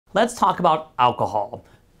Let's talk about alcohol.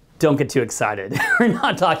 Don't get too excited. We're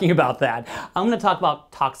not talking about that. I'm going to talk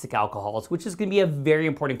about toxic alcohols, which is going to be a very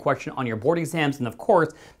important question on your board exams and, of course,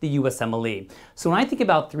 the USMLE. So when I think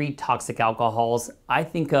about 3 toxic alcohols, I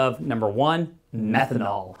think of number 1,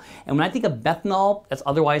 methanol. And when I think of methanol, that's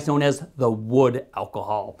otherwise known as the wood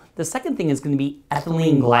alcohol. The second thing is going to be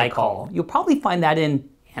ethylene glycol. You'll probably find that in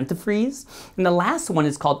antifreeze. And the last one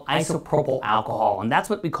is called isopropyl alcohol, and that's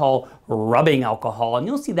what we call rubbing alcohol, and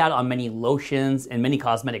you'll see that on many lotions and many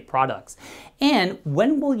cosmetic products. And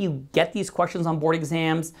when will you get these questions on board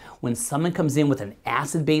exams? When someone comes in with an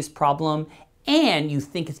acid-based problem and you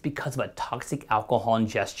think it's because of a toxic alcohol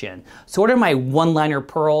ingestion. So what are my one-liner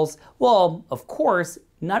pearls? Well, of course,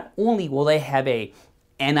 not only will they have a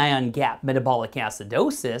anion gap metabolic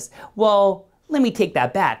acidosis, well, let me take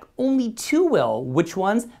that back. Only 2 will. Which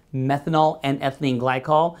ones? Methanol and ethylene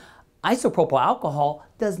glycol. Isopropyl alcohol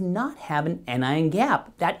does not have an anion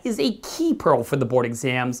gap. That is a key pearl for the board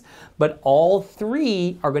exams, but all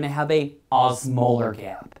 3 are going to have a osmolar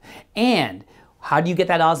gap. And how do you get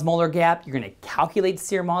that osmolar gap? You're going to calculate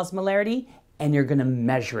serum osmolarity and you're going to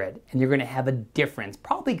measure it, and you're going to have a difference,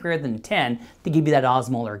 probably greater than 10, to give you that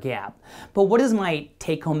osmolar gap. But what is my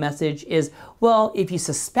take-home message is, well, if you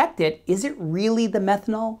suspect it, is it really the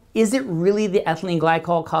methanol? Is it really the ethylene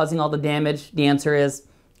glycol causing all the damage? The answer is,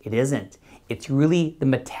 it isn't. It's really the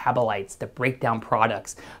metabolites, the breakdown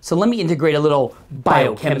products. So let me integrate a little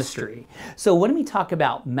biochemistry. So when we talk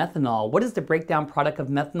about methanol, what is the breakdown product of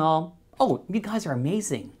methanol? Oh, you guys are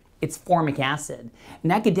amazing. It's formic acid,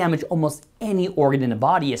 and that can damage almost any organ in the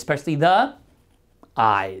body, especially the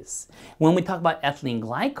eyes. When we talk about ethylene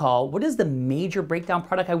glycol, what is the major breakdown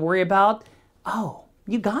product I worry about? Oh,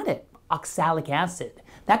 you got it, oxalic acid.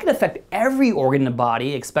 That can affect every organ in the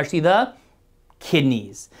body, especially the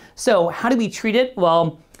kidneys. So how do we treat it?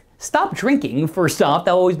 Well, stop drinking, first off,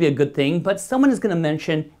 that'll always be a good thing, but someone is gonna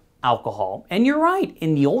mention alcohol. And you're right,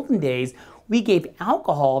 in the olden days, we gave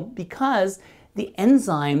alcohol because the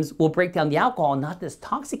enzymes will break down the alcohol, not this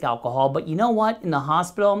toxic alcohol. But you know what? In the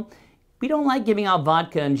hospital, we don't like giving out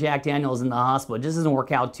vodka and Jack Daniels in the hospital. It just doesn't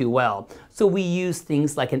work out too well. So we use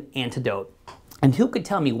things like an antidote. And who could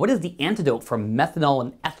tell me what is the antidote for methanol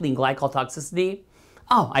and ethylene glycol toxicity?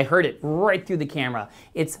 Oh, I heard it right through the camera.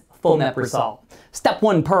 It's fomeprazole. Step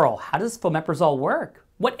 1 pearl. How does fomeprazole work?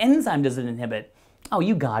 What enzyme does it inhibit? Oh,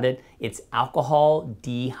 you got it. It's alcohol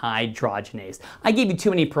dehydrogenase. I gave you too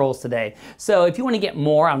many pearls today. So if you want to get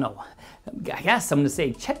more, I don't know, I guess I'm going to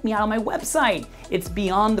say check me out on my website. It's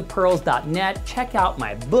beyondthepearls.net. Check out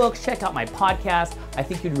my books, check out my podcast. I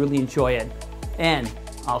think you'd really enjoy it. And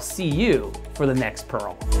I'll see you for the next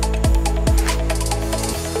pearl.